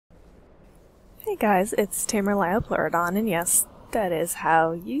Hey guys, it's Tamerlyle Pleurodon, and yes, that is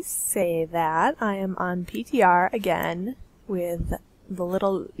how you say that. I am on PTR again with the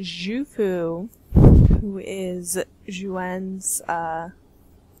little Xufu, who is Xuen's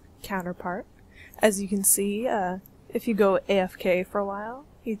counterpart. As you can see, if you go AFK for a while,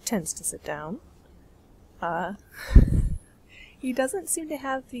 he tends to sit down. He doesn't seem to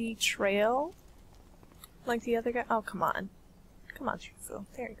have the trail like the other guy. Oh, come on. Come on, Xufu.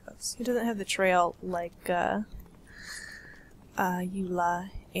 There he goes. He doesn't have the trail like Eula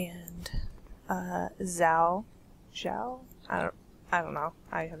and Zhao. Zhao? I don't know.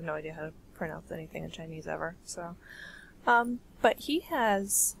 I have no idea how to pronounce anything in Chinese ever. So, but he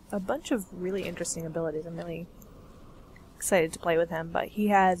has a bunch of really interesting abilities. I'm really excited to play with him. But he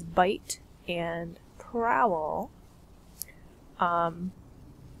has Bite and Prowl.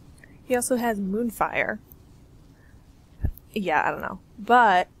 He also has Moonfire. Yeah, I don't know.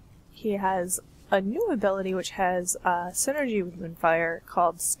 But he has a new ability which has synergy with Moonfire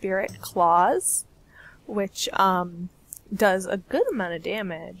called Spirit Claws, which does a good amount of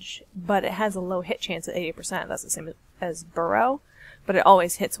damage, but it has a low hit chance at 80%. That's the same as Burrow, but it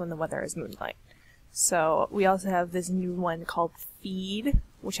always hits when the weather is moonlight. So we also have this new one called Feed,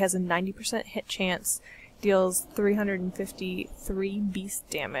 which has a 90% hit chance, deals 353 beast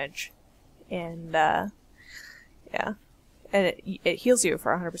damage, and yeah. And it heals you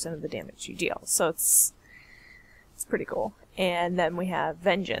for 100% of the damage you deal, so it's pretty cool. And then we have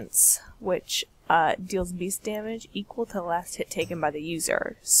Vengeance, which deals beast damage equal to the last hit taken by the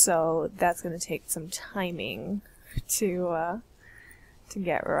user. So that's going to take some timing to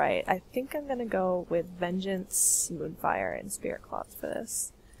get right. I think I'm going to go with Vengeance, Moonfire, and Spirit Claws for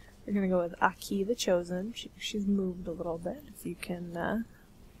this. We're going to go with Aki the Chosen. She's moved a little bit, if you can...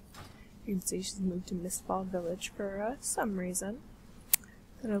 You can see she's moved to Mistfall Village for some reason.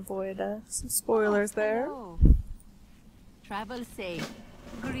 Gonna avoid some spoilers there. Hello. Travel safe.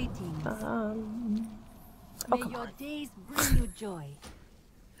 Greetings. May your days bring you joy.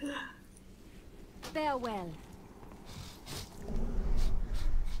 Farewell.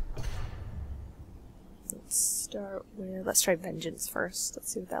 Let's try Vengeance first.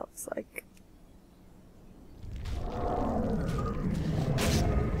 Let's see what that looks like.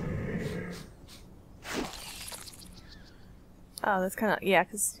 Oh, that's kind of, yeah,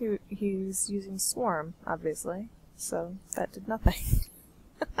 because he's using Swarm, obviously, so that did nothing.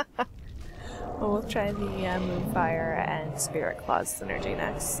 Well, we'll try the Moonfire and Spirit Claws synergy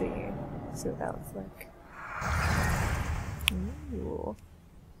next, see what that looks like. Ooh.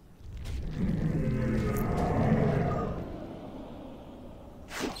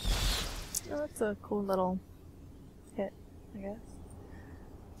 Oh, that's a cool little hit, I guess.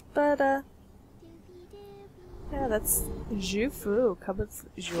 But, yeah, that's Xufu, Cub of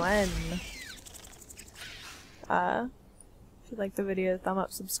Xuen. If you like the video, thumb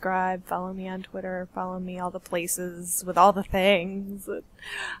up, subscribe, follow me on Twitter, follow me all the places with all the things.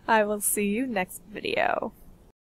 I will see you next video.